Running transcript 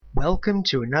Welcome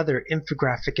to another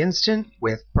Infographic Instant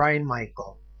with Brian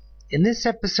Michael. In this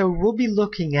episode, we'll be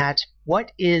looking at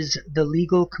what is the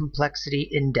Legal Complexity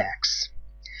Index.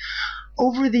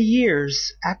 Over the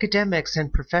years, academics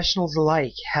and professionals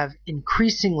alike have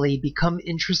increasingly become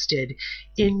interested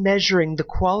in measuring the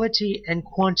quality and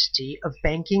quantity of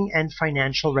banking and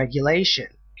financial regulation.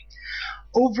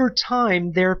 Over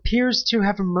time, there appears to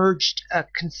have emerged a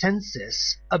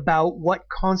consensus about what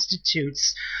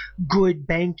constitutes good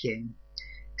banking.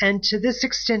 And to this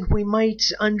extent, we might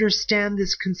understand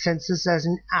this consensus as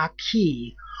an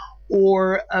acquis,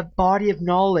 or a body of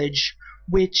knowledge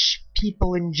which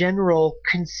people in general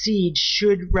concede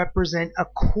should represent a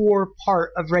core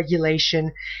part of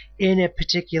regulation in a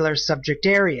particular subject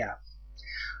area.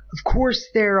 Of course,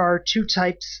 there are two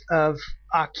types of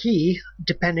acquis,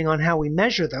 depending on how we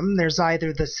measure them. There's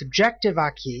either the subjective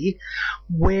acquis,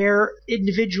 where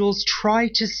individuals try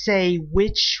to say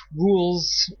which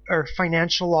rules or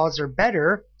financial laws are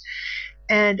better,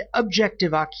 and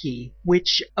objective acquis,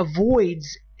 which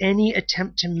avoids any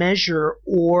attempt to measure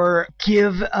or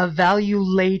give a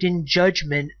value-laden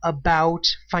judgment about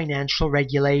financial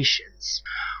regulations.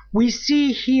 We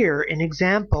see here an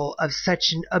example of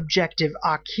such an objective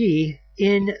acquis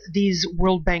in these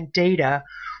World Bank data,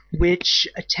 which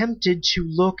attempted to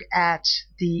look at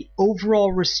the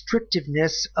overall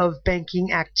restrictiveness of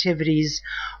banking activities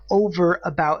over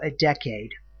about a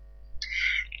decade.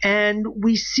 And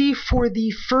we see for the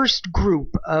first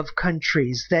group of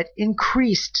countries that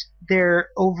increased their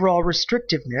overall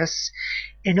restrictiveness.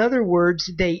 In other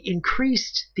words, they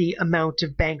increased the amount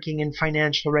of banking and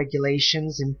financial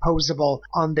regulations imposable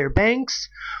on their banks.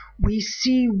 We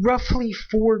see roughly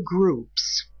four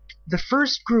groups. The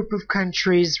first group of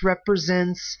countries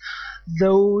represents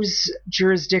those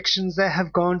jurisdictions that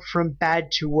have gone from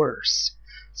bad to worse,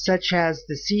 such as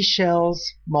the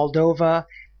Seychelles, Moldova,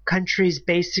 countries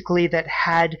basically that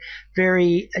had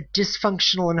very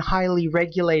dysfunctional and highly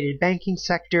regulated banking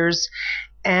sectors,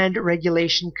 and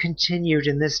regulation continued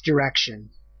in this direction.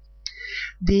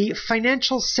 The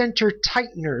financial center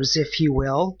tighteners, if you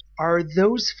will, are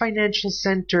those financial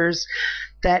centers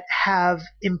that have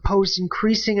imposed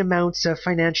increasing amounts of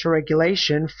financial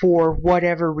regulation for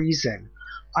whatever reason,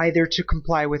 either to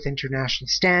comply with international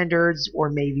standards or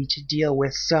maybe to deal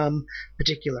with some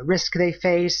particular risk they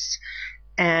face.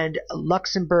 And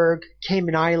Luxembourg,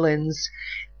 Cayman Islands,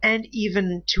 and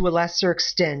even to a lesser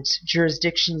extent,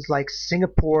 jurisdictions like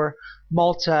Singapore,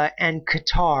 Malta, and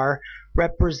Qatar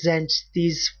represent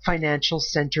these financial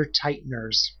center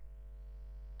tighteners.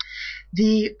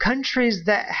 The countries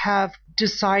that have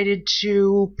decided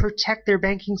to protect their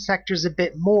banking sectors a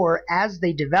bit more as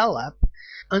they develop,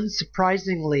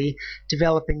 unsurprisingly,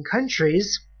 developing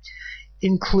countries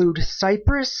include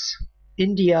Cyprus,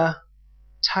 India,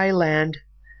 Thailand,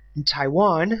 and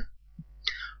Taiwan,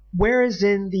 whereas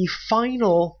in the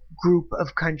final group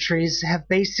of countries have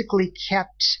basically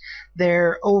kept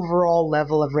their overall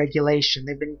level of regulation.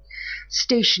 They've been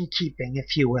station keeping,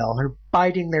 if you will, or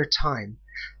biding their time.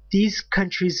 These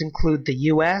countries include the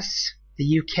US,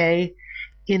 the UK.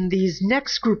 In these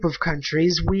next group of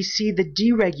countries, we see the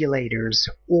deregulators,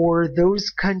 or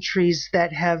those countries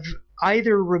that have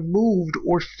either removed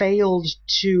or failed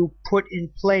to put in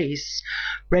place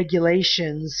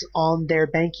regulations on their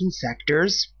banking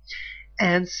sectors.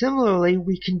 And similarly,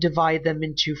 we can divide them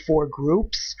into four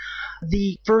groups.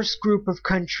 The first group of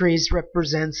countries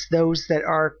represents those that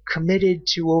are committed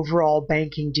to overall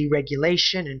banking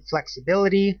deregulation and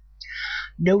flexibility.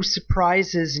 No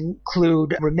surprises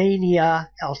include Romania,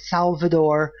 El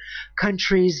Salvador,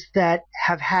 countries that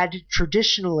have had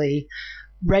traditionally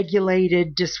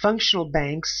regulated dysfunctional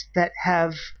banks that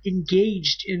have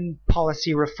engaged in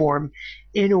policy reform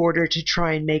in order to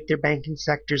try and make their banking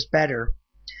sectors better.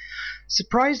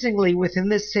 Surprisingly, within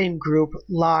this same group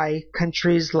lie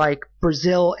countries like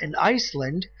Brazil and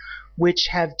Iceland, which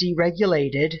have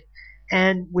deregulated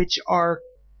and which are,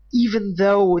 even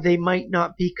though they might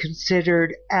not be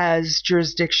considered as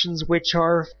jurisdictions which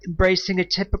are embracing a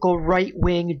typical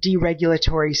right-wing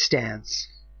deregulatory stance.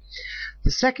 The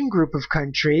second group of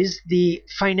countries, the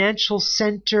financial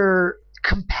center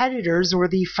competitors or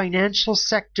the financial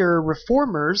sector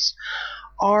reformers,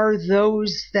 are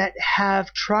those that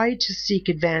have tried to seek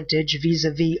advantage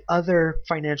vis-a-vis other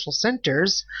financial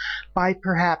centers by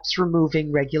perhaps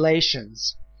removing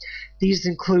regulations. These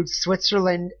include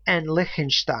Switzerland and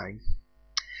Liechtenstein.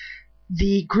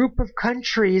 The group of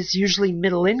countries, usually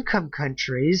middle-income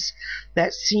countries,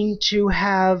 that seem to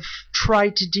have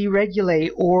tried to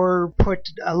deregulate or put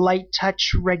a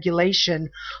light-touch regulation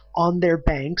on their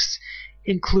banks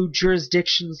include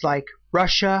jurisdictions like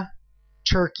Russia,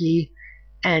 Turkey,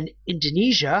 and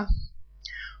Indonesia,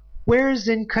 whereas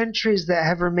in countries that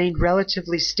have remained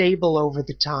relatively stable over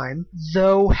the time,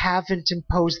 though haven't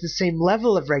imposed the same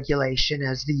level of regulation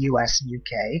as the US and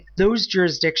UK, those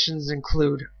jurisdictions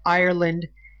include Ireland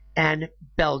and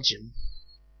Belgium.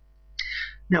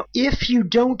 Now, if you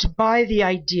don't buy the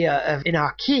idea of an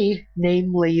acquis,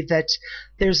 namely that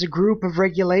there's a group of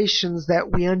regulations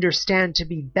that we understand to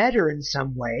be better in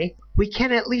some way, we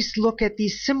can at least look at the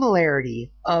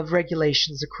similarity of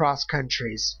regulations across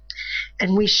countries.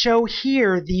 And we show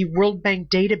here the World Bank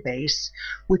database,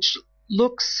 which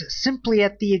looks simply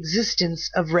at the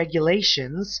existence of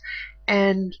regulations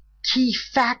and key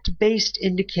fact-based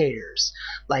indicators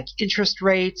like interest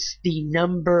rates, the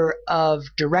number of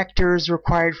directors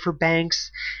required for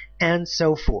banks, and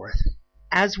so forth.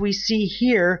 As we see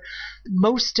here,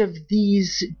 most of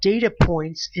these data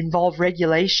points involve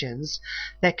regulations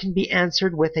that can be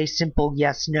answered with a simple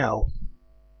yes/no.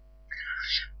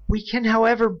 We can,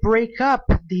 however, break up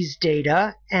these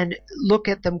data and look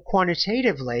at them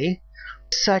quantitatively,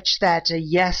 such that a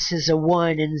yes is a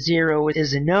 1 and 0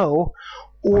 is a no,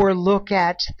 or look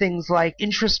at things like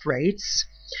interest rates,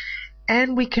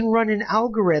 and we can run an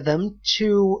algorithm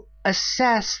to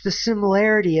assess the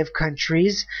similarity of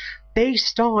countries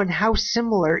based on how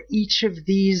similar each of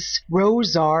these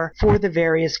rows are for the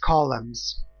various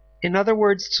columns. In other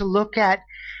words, to look at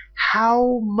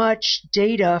how much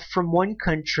data from one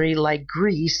country like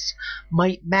Greece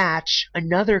might match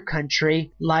another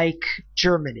country like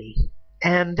Germany.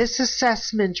 And this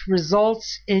assessment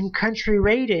results in country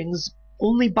ratings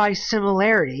only by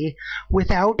similarity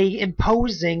without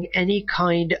imposing any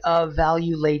kind of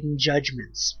value-laden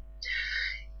judgments.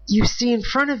 You see in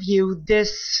front of you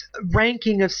this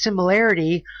ranking of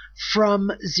similarity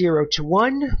from 0 to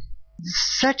 1.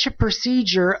 Such a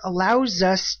procedure allows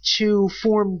us to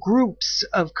form groups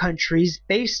of countries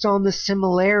based on the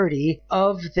similarity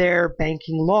of their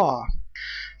banking law.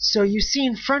 So you see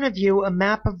in front of you a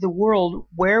map of the world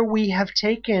where we have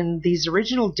taken these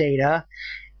original data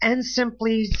and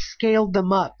simply scaled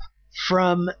them up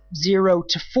from 0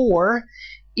 to 4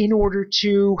 in order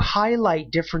to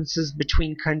highlight differences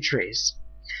between countries.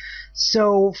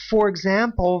 So, for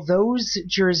example, those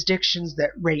jurisdictions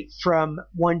that rate from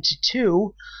 1 to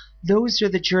 2, those are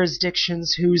the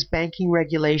jurisdictions whose banking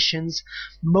regulations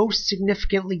most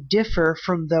significantly differ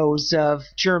from those of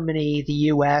Germany,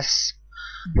 the US.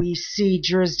 We see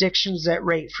jurisdictions that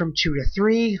rate from 2 to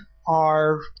 3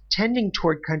 are tending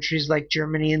toward countries like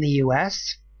Germany and the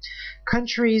US.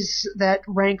 Countries that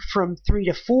rank from 3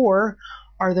 to 4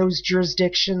 are those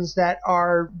jurisdictions that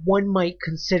one might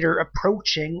consider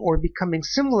approaching or becoming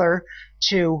similar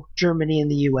to Germany and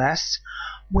the US,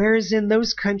 whereas in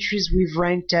those countries we've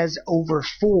ranked as over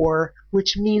 4,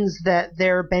 which means that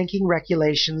their banking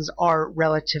regulations are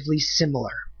relatively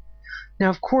similar. Now,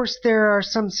 of course, there are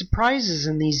some surprises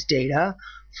in these data.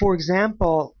 For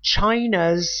example,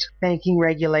 China's banking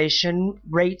regulation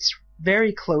rates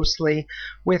very closely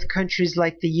with countries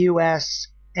like the US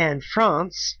and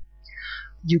France.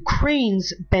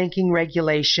 Ukraine's banking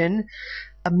regulation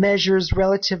measures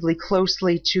relatively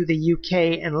closely to the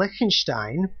UK and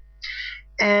Liechtenstein.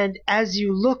 And as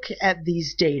you look at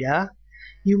these data,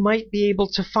 you might be able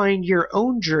to find your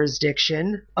own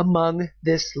jurisdiction among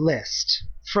this list.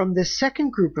 From the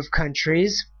second group of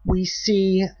countries, we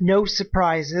see no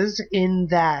surprises in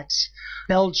that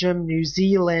Belgium, New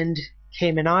Zealand,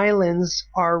 Cayman Islands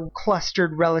are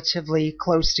clustered relatively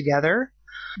close together.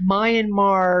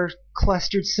 Myanmar,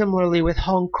 clustered similarly with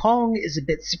Hong Kong, is a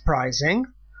bit surprising,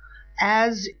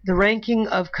 as the ranking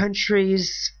of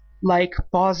countries like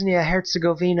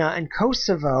Bosnia-Herzegovina and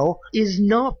Kosovo is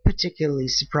not particularly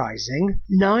surprising.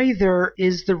 Neither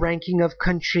is the ranking of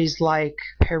countries like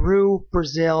Peru,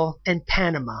 Brazil, and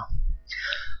Panama.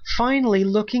 Finally,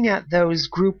 looking at those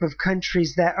group of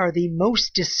countries that are the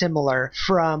most dissimilar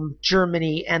from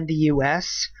Germany and the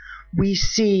US, we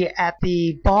see at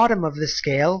the bottom of the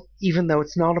scale, even though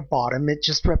it's not a bottom, it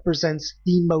just represents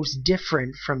the most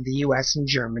different from the US and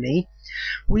Germany,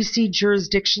 we see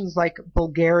jurisdictions like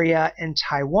Bulgaria and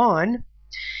Taiwan.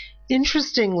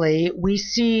 Interestingly, we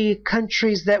see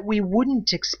countries that we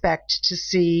wouldn't expect to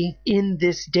see in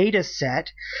this data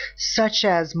set, such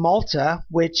as Malta,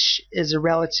 which is a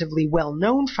relatively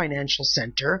well-known financial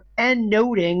center, and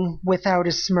noting, without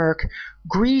a smirk,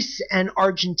 Greece and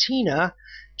Argentina,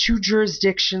 two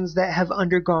jurisdictions that have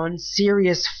undergone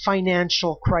serious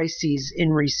financial crises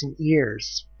in recent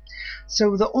years.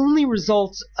 So the only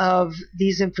result of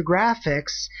these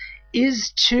infographics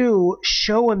is to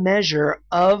show a measure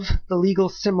of the legal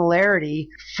similarity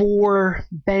for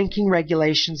banking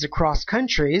regulations across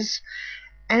countries,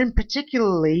 and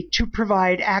particularly to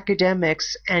provide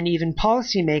academics and even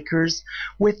policymakers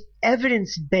with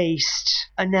evidence-based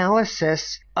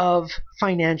analysis of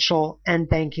financial and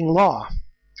banking law.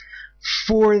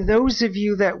 For those of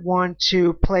you that want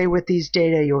to play with these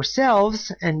data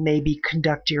yourselves and maybe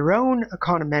conduct your own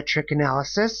econometric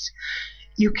analysis,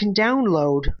 you can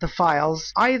download the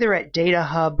files either at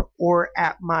DataHub or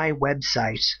at my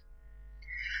website.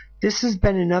 This has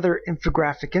been another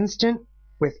Infographic Instant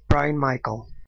with Brian Michael.